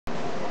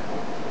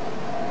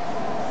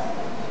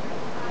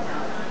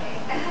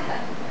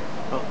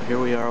Here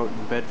we are out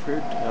in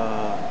Bedford.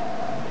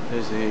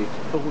 There's a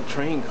old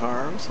train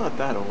car. It's not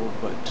that old,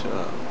 but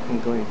I'm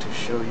going to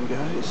show you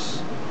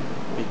guys.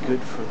 Be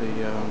good for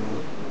the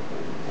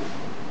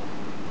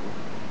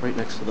right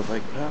next to the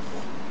bike path.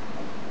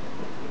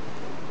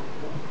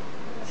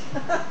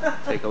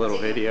 Take a little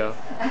video.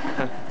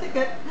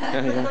 Good.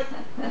 Yeah.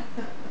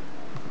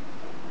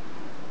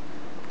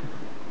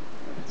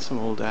 Some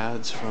old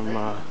ads from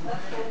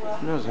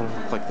who knows,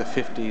 like the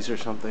 50s or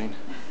something.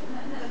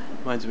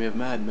 Reminds me of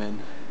Mad Men.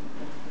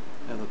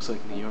 That looks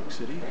like New York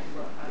City.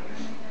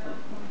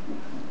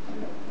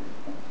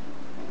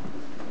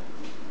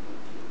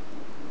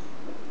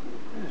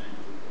 Yeah.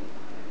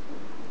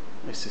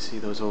 Nice to see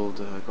those old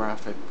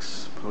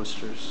graphics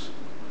posters.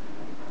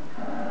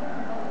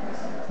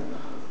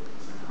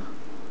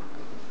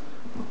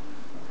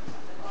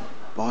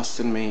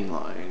 Boston Main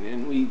Line,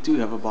 and we do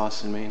have a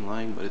Boston Main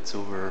Line, but it's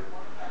over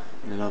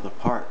in another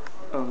part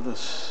of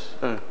this,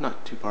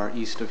 not too far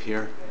east of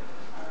here.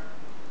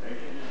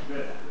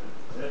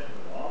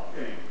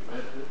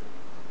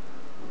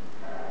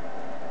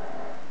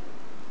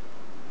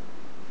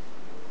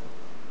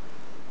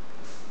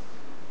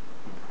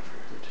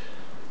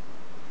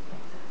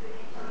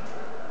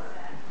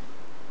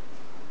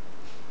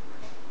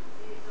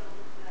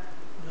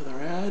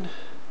 Another ad.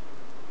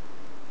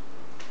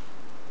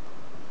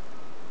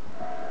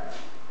 And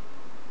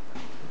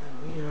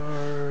we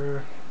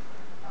are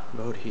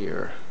about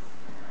here.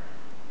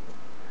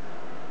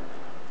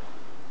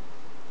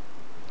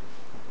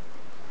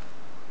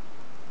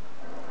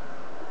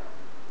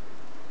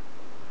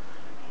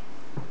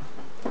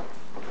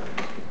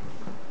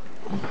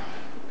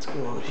 Let's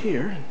go out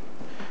here and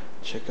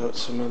check out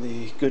some of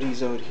the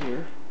goodies out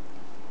here.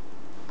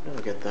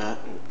 Look at that.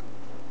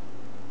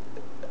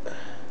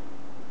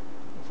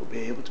 If we'll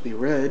be able to be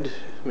read,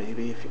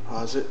 maybe if you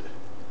pause it.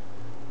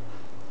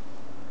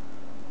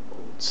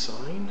 Old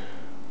sign.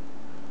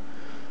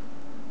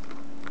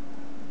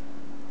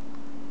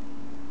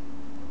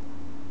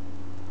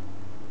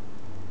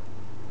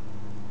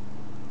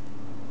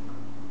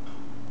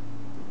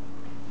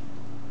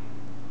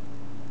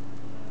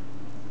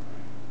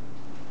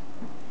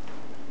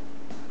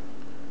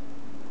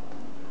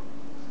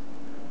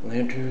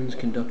 Lanterns,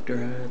 conductor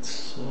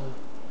hats,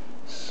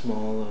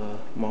 small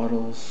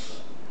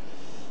models,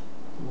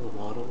 little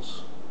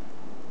models.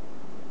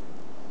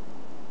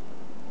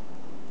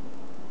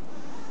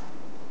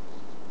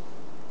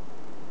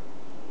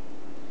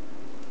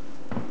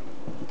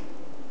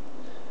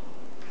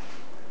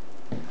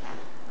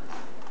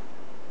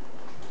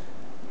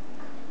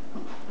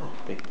 Oh,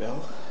 big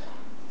bell.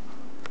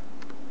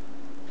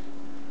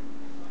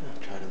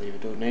 I'll try to leave a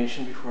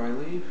donation before I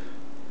leave.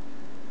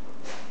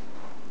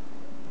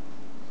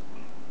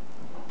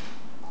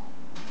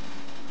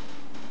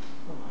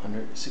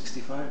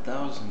 $165,000.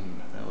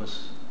 That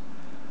was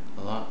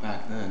a lot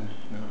back then.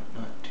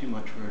 Not too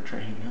much for a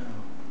train now.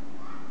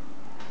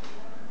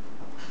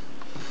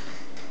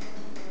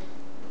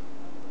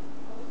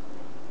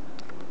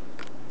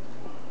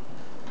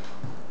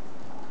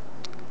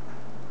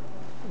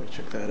 Let me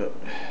check that out.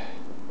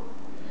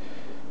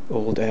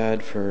 Old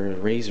ad for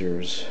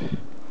razors.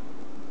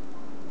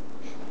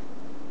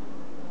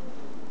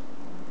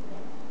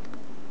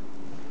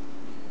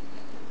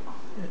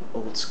 An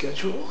old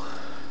schedule.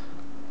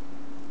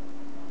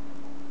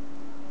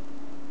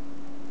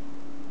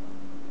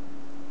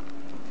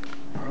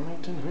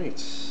 Arlington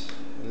Heights,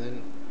 and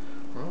then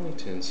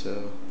Arlington.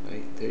 So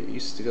they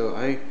used to go.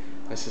 I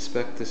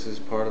suspect this is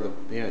part of the.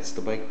 Yeah, it's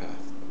the bike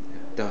path. Yeah,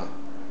 duh.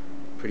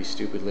 Pretty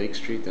stupid. Lake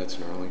Street. That's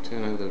in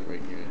Arlington. I live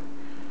right near,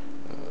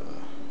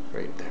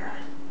 right there.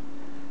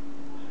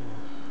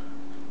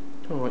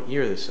 Don't know what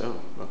year this.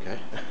 Oh, okay.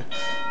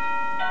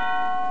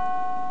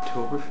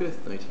 October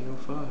 5th,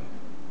 1905.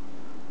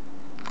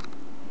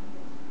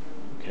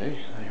 Okay,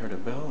 I heard a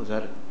bell. Is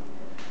that it?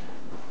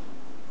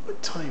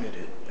 What time is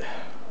it?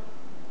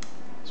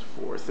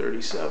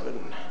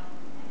 4:37.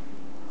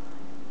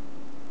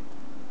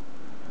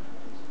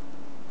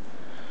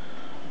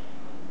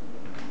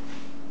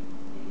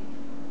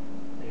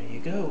 There you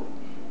go.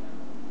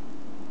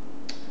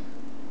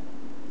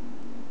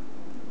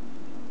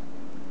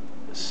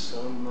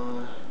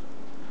 Some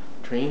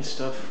train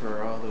stuff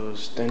for all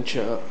those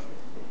Densha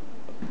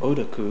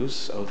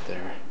otakus out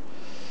there.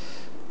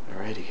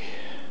 Alrighty.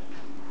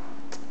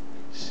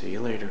 See you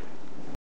later.